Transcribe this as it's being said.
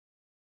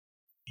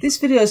This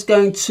video is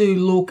going to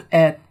look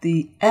at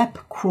the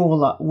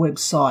Appcrawlr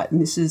website, and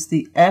this is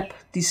the app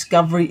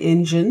discovery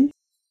engine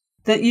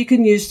that you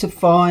can use to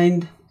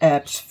find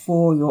apps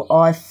for your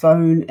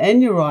iPhone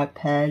and your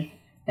iPad,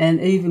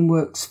 and even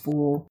works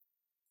for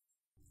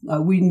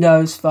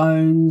Windows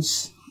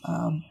phones,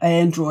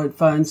 Android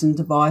phones and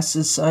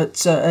devices. So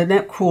it's an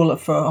app crawler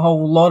for a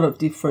whole lot of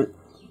different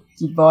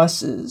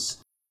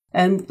devices.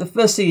 And the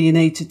first thing you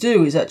need to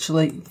do is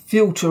actually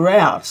filter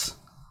out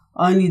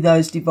only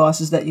those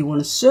devices that you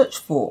want to search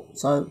for.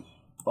 So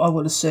I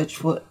want to search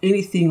for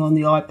anything on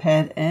the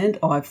iPad and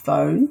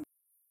iPhone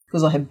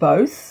because I have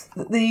both.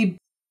 The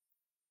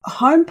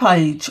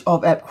homepage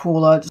of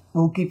Appcrawlr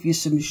will give you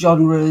some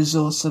genres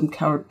or some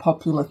current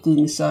popular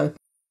things. So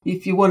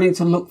if you're wanting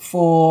to look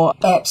for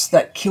apps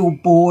that kill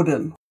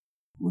boredom,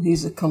 well,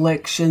 here's a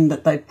collection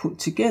that they put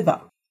together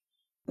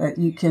that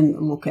you can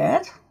look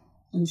at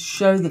and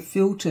show the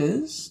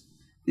filters.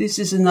 This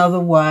is another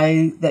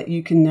way that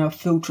you can now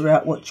filter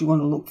out what you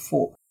want to look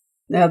for.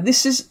 Now,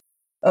 this is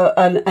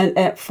an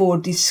app for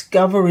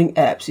discovering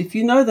apps. If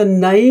you know the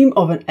name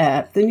of an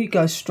app, then you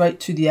go straight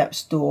to the App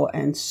Store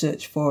and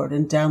search for it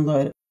and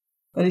download it.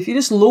 But if you're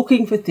just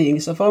looking for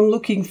things, if I'm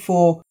looking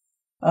for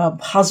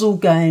puzzle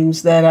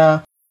games that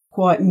are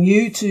quite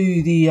new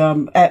to the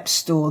App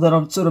Store that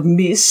I've sort of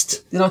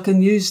missed, then I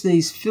can use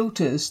these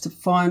filters to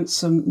find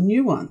some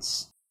new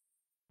ones.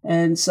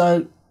 And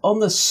so on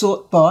the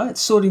sort by,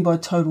 it's sorting by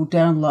total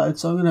download,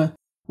 so I'm going to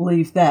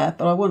leave that,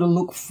 but I want to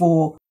look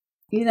for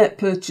in-app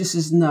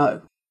purchases,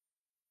 no.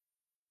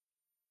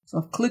 So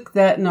I've clicked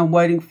that and I'm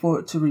waiting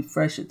for it to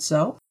refresh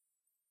itself.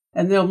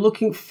 And then I'm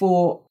looking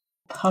for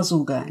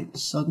puzzle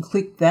games. So I can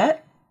click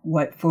that,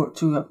 wait for it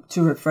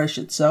to refresh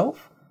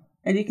itself.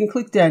 And you can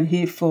click down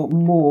here for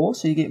more,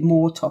 so you get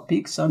more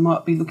topics. So I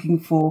might be looking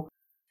for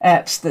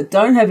apps that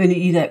don't have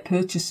any in-app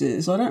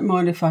purchases. I don't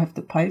mind if I have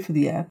to pay for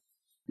the app.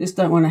 Just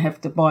don't want to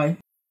have to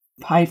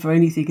pay for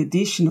anything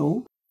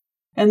additional.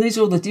 And these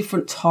are all the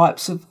different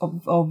types of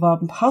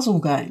puzzle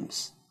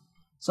games.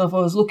 So if I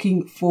was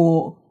looking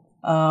for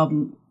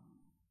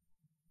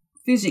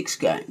physics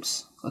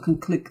games, I can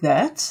click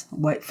that,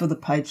 wait for the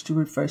page to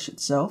refresh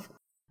itself,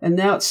 and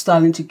now it's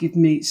starting to give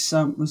me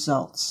some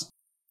results.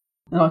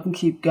 And I can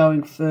keep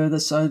going further,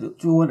 so do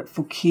I want it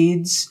for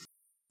kids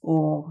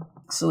or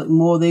select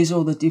more? These are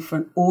all the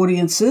different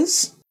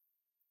audiences.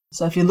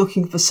 So if you're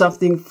looking for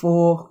something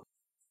for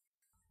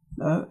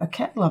a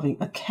cat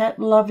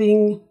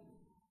loving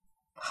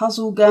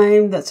puzzle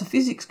game that's a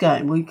physics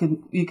game, well,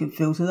 you can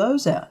filter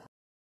those out.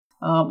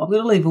 I'm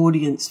going to leave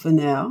audience for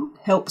now.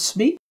 Helps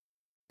me.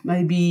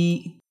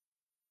 Maybe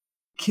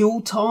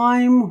kill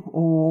time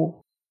or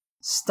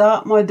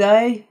start my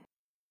day.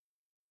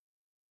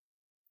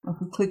 I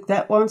can click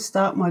that one,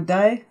 start my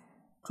day.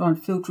 Try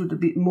and filter it a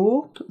bit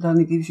more. It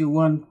only gives you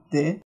one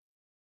there.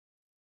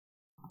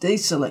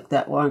 Deselect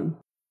that one.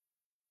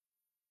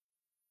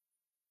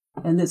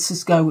 And let's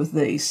just go with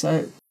these.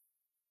 So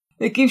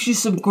it gives you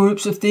some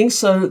groups of things.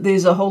 So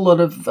there's a whole lot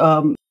of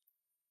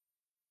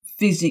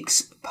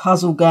physics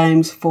puzzle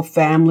games for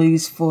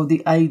families for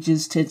the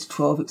ages 10 to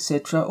 12,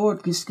 etc. Or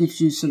it just gives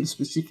you some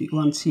specific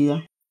ones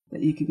here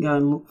that you can go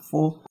and look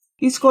for.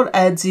 It's got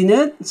ads in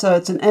it, so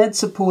it's an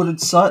ad-supported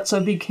site.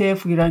 So be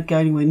careful you don't go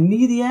anywhere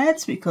near the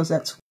ads because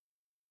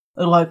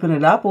it'll open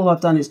it up. All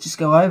I've done is just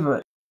go over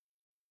it,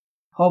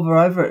 hover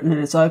over it, and then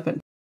it's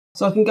open.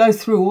 So I can go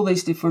through all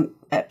these different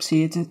apps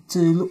here to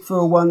look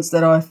for ones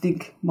that I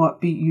think might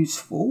be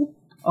useful.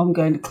 I'm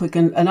going to click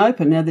and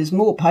open. Now there's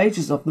more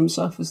pages of them,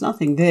 so if there's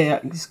nothing there, I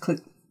can just click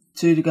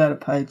 2 to go to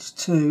page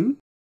 2.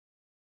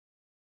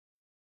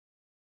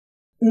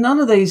 None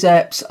of these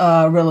apps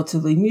are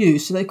relatively new,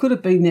 so they could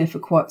have been there for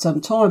quite some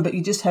time, but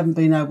you just haven't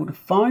been able to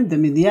find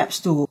them in the App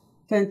Store.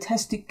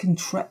 Fantastic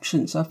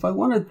contraption. So if I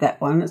wanted that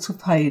one, it's a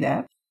paid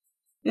app.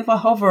 If I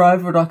hover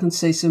over it, I can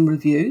see some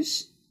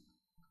reviews.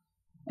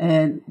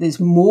 And there's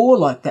more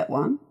like that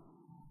one.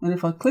 And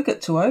if I click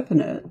it to open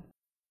it,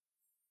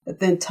 it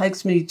then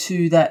takes me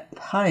to that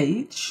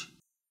page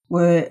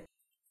where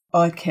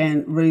I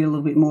can read a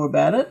little bit more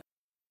about it.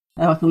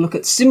 Now I can look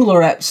at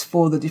similar apps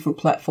for the different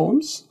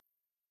platforms.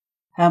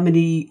 How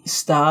many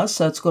stars?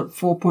 So it's got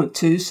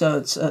 4.2, so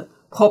it's a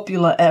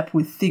popular app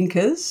with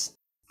thinkers.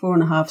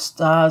 4.5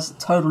 stars,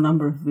 total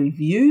number of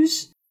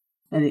reviews.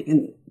 And you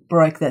can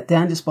break that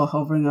down just by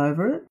hovering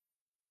over it.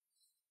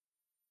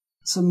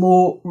 Some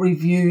more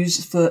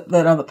reviews that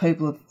other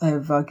people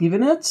have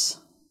given it.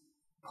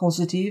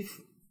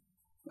 Positive,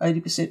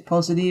 80%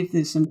 positive.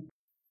 There's some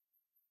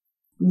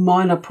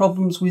minor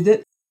problems with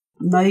it,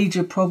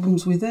 major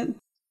problems with it,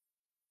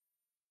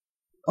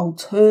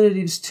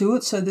 alternatives to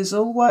it. So there's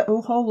a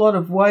whole lot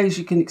of ways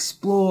you can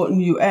explore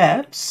new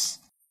apps.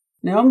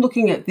 Now I'm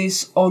looking at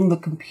this on the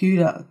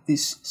computer,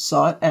 this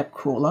site,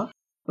 Appcrawlr,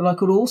 but I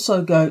could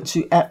also go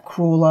to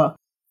Appcrawlr.com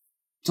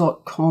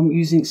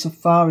using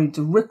Safari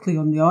directly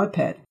on the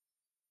iPad,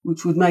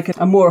 which would make it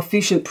a more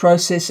efficient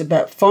process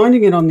about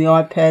finding it on the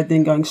iPad,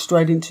 then going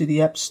straight into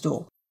the App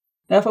Store.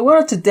 Now, if I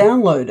wanted to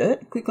download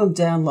it, click on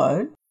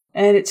download,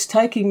 and it's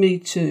taking me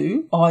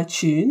to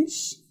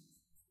iTunes.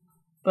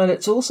 but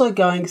it's also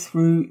going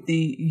through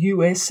the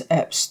US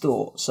App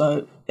Store.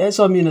 So as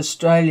I'm in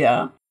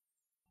Australia,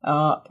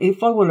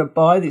 if I want to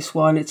buy this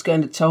one, it's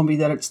going to tell me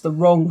that it's the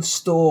wrong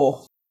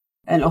store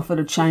and offer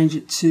to change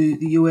it to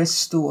the US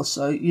store.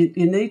 So you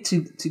need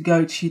to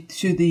go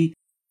to the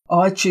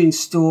iTunes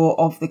store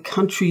of the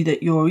country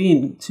that you're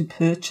in to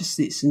purchase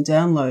this and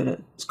download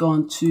it. It's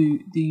gone to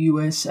the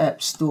US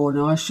App Store.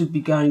 Now I should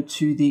be going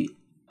to the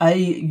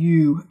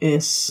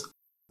AUS,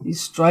 the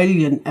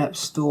Australian App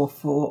Store,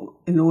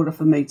 in order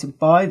for me to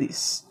buy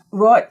this.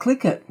 Right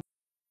click it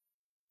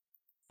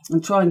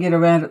and try and get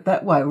around it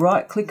that way.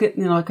 Right click it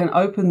and then I can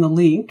open the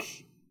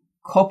link,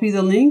 copy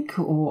the link,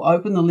 or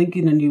open the link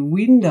in a new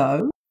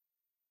window,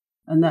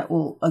 and that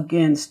will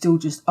again still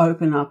just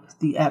open up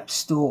the App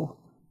Store.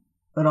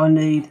 But I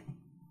need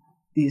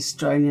the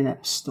Australian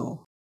App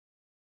Store.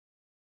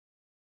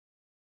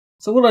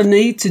 So what I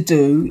need to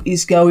do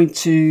is go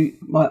into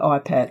my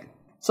iPad.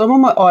 So I'm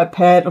on my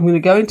iPad. I'm going to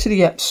go into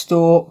the App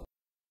Store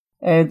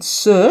and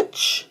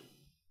search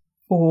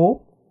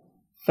for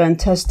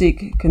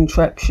Fantastic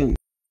Contraption.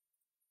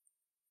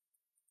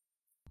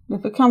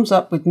 If it comes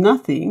up with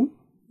nothing,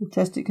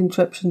 Fantastic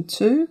Contraption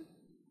 2,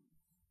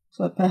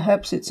 so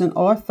perhaps it's an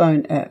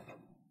iPhone app.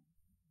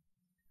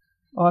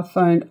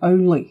 iPhone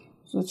only.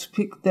 So let's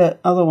pick that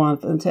other one,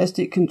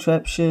 Fantastic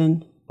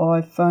Contraption,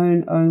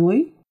 iPhone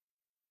only.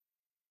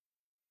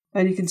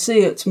 And you can see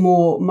it's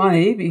more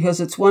money because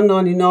it's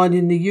 $1.99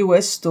 in the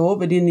US store,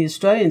 but in the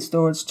Australian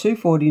store it's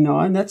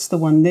 $2.49. That's the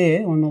one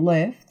there on the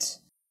left.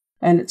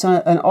 And it's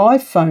an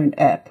iPhone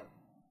app.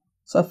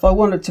 So if I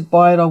wanted to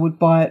buy it, I would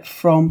buy it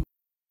from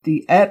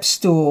the App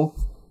Store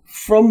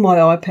from my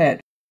iPad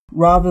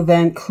rather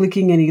than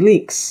clicking any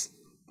links.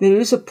 There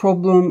is a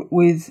problem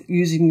with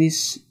using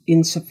this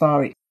in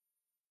Safari,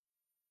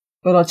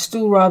 but I'd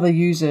still rather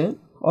use it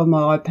on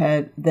my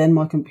iPad than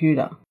my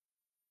computer.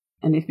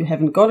 And if you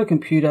haven't got a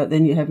computer,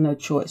 then you have no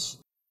choice.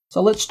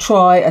 So let's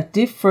try a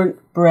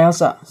different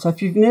browser. So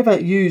if you've never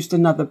used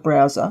another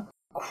browser,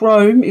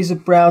 Chrome is a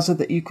browser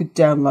that you could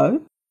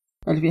download.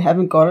 And if you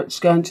haven't got it,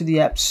 just go into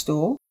the App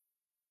Store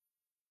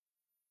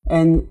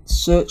and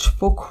search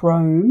for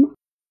Chrome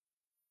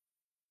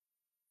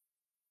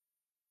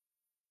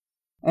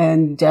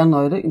and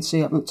download it. You can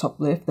see up in the top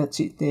left, that's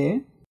it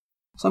there.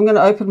 So I'm going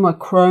to open my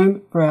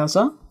Chrome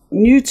browser,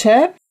 new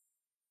tab,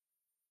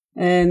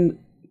 and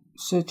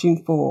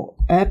searching for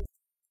Appcrawlr.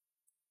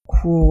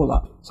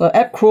 So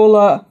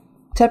Appcrawlr,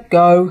 tap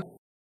go,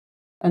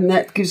 and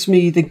that gives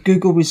me the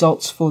Google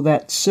results for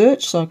that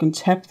search. So I can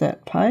tap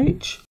that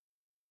page,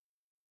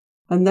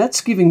 and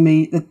that's giving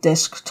me the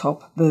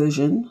desktop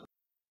version,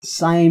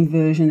 same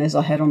version as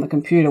I had on the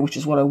computer, which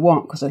is what I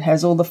want because it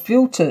has all the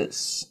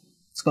filters.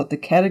 It's got the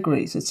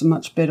categories. It's a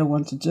much better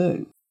one to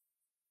do.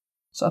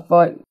 So if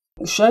I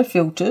show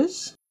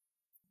filters,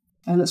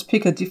 and let's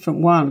pick a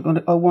different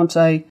one. I want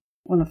a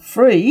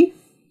free.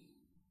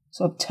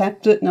 So I've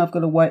tapped it, and I've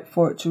got to wait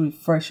for it to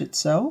refresh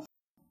itself.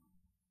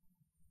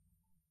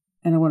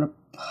 And I want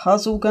a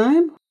puzzle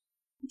game.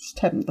 Just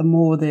tap the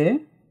more there.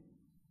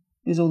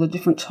 There's all the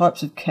different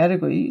types of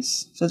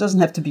categories. So it doesn't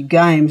have to be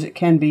games. It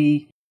can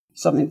be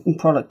something in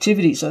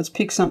productivity. So let's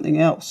pick something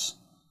else.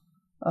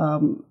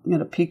 I'm going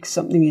to pick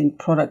something in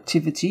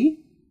productivity.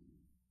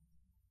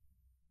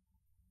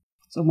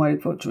 So I'm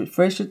waiting for it to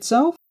refresh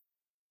itself.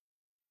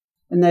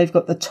 And they've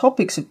got the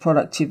topics of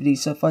productivity.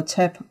 So if I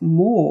tap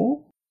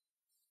more,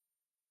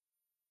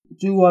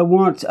 do I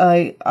want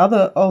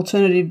other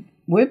alternative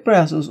web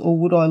browsers, or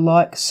would I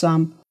like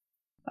some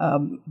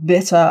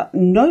better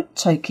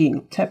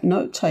note-taking? Tap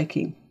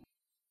note-taking.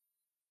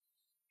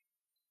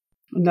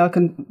 Now I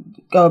can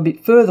go a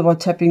bit further by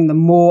tapping the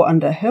more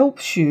under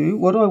helps you.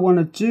 What do I want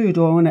to do?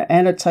 Do I want to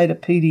annotate a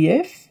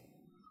PDF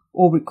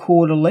or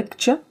record a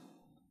lecture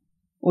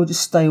or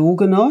just stay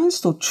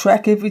organised or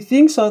track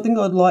everything? So I think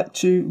I'd like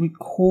to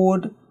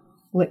record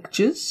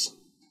lectures.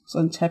 So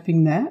I'm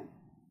tapping that.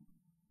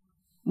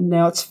 And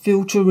now it's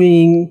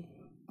filtering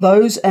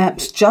those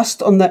apps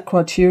just on that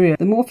criteria.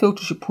 The more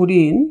filters you put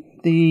in,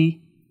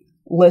 the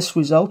less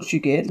results you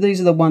get.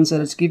 These are the ones that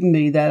it's given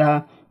me that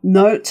are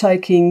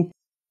note-taking,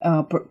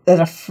 that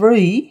are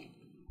free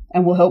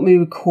and will help me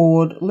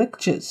record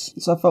lectures.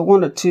 So if I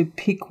wanted to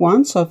pick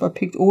one, so if I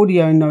picked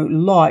Audio Note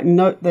Lite,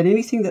 note that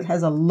anything that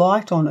has a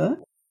light on it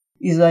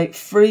is a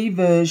free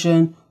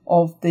version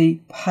of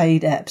the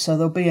paid app. So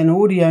there'll be an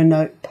Audio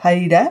Note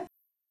paid app,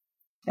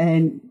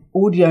 and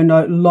Audio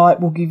Note Lite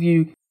will give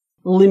you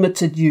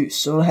limited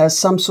use, or it has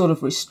some sort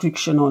of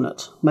restriction on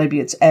it. Maybe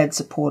it's ad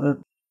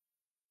supported,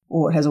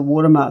 or it has a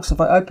watermark. So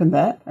if I open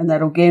that, and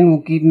that again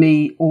will give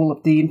me all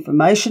of the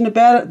information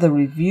about it, the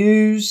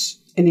reviews,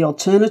 any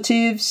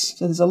alternatives.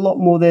 So there's a lot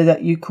more there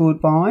that you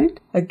could find.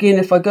 Again,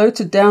 if I go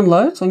to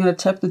download, so I'm going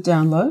to tap the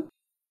download.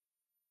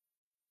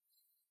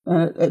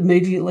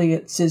 Immediately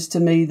it says to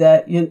me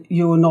that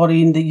you are not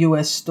in the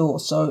US store.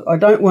 So I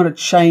don't want to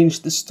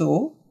change the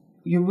store.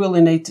 You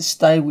really need to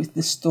stay with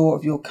the store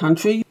of your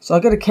country. So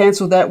I've got to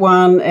cancel that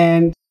one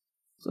and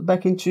so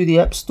back into the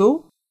App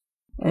Store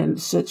and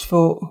search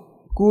for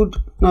Good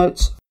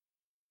Notes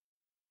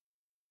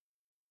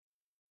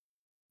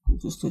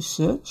Just a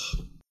search.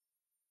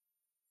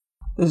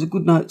 There's a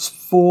GoodNotes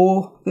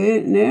 4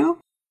 there now,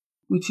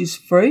 which is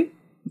free,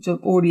 which I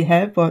already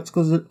have, but it's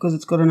because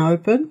it's got an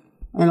open,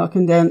 and I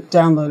can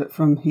download it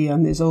from here.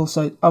 And there's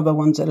also other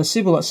ones that are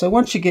similar. So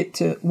once you get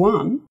to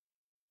one,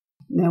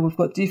 now we've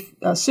got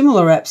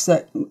similar apps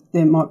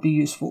that might be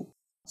useful.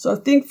 So I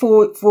think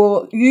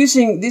for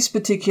using this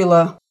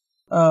particular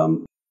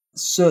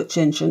search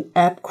engine,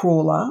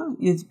 Appcrawlr,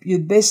 your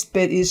best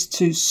bet is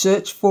to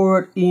search for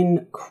it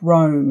in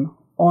Chrome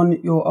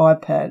on your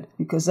iPad,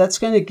 because that's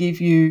going to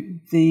give you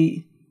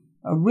the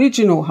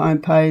original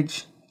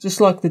homepage, just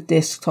like the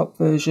desktop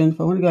version. If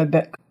I want to go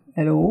back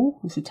at all,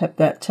 so tap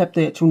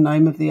the actual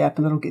name of the app,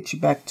 and that'll get you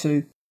back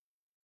to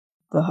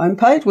the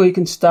homepage where you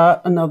can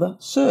start another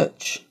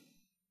search.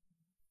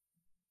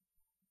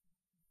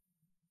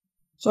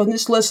 So in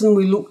this lesson,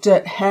 we looked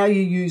at how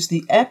you use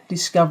the app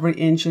discovery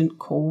engine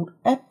called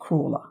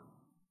Appcrawlr.